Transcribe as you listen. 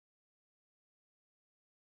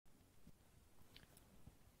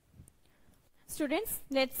students,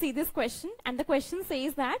 let's see this question. And the question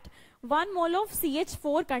says that 1 mole of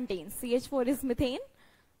CH4 contains, CH4 is methane.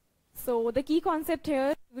 So the key concept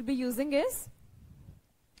here we'll be using is,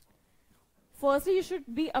 firstly you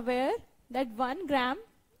should be aware that 1 gram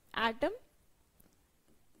atom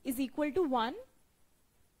is equal to 1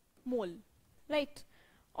 mole, right?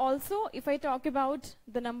 Also, if I talk about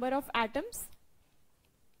the number of atoms,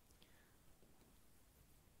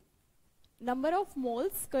 number of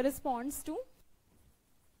moles corresponds to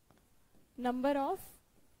number of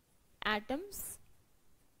atoms,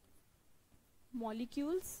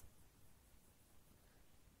 molecules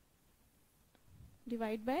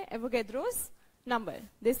divided by Avogadro's number.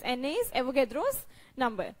 This Na is Avogadro's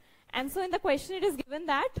number. And so in the question it is given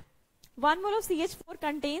that 1 mole of CH4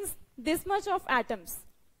 contains this much of atoms.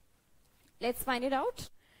 Let's find it out.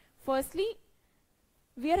 Firstly,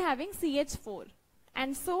 we are having CH4.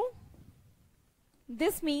 And so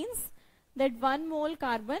this means that 1 mole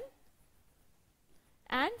carbon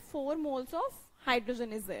and 4 moles of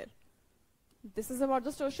hydrogen is there. This is about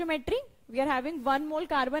the stoichiometry. We are having 1 mole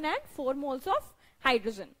carbon and 4 moles of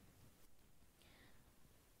hydrogen.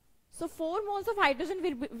 So 4 moles of hydrogen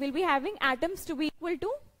will be having atoms to be equal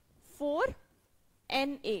to 4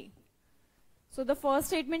 Na. So the first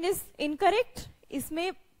statement is incorrect.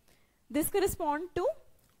 इसमें this correspond to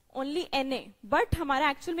only Na, but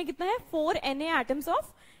हमारा actual में कितना है 4 Na atoms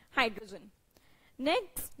of hydrogen.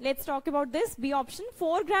 Next, let's talk about this B option,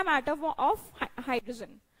 4 gram atom of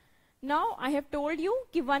hydrogen. Now I have told you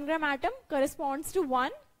कि 1 gram atom corresponds to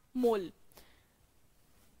 1 mole.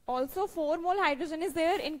 Also 4 mole hydrogen is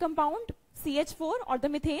there in compound CH4 or the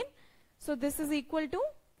methane. So this is equal to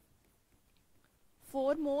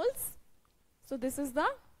 4 moles. So this is the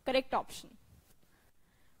correct option.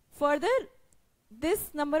 Further,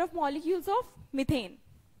 this number of molecules of methane.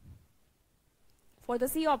 For the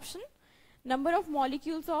C option, number of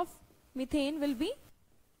molecules of methane will be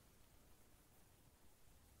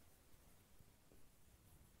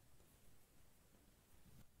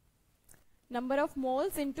number of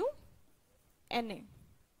moles into Na,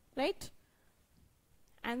 right?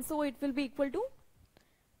 And so it will be equal to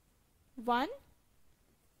 1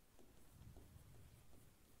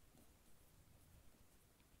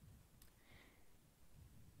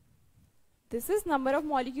 This is number of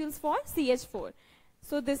molecules for CH4.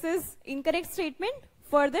 So this is incorrect statement.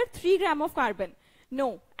 Further, 3 gram of carbon.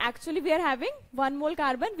 No, actually we are having 1 mole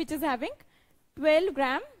carbon which is having 12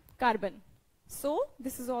 gram carbon. So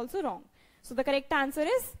this is also wrong. So the correct answer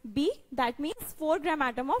is B. That means 4 gram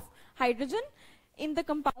atom of hydrogen in the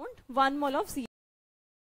compound 1 mole of CH4.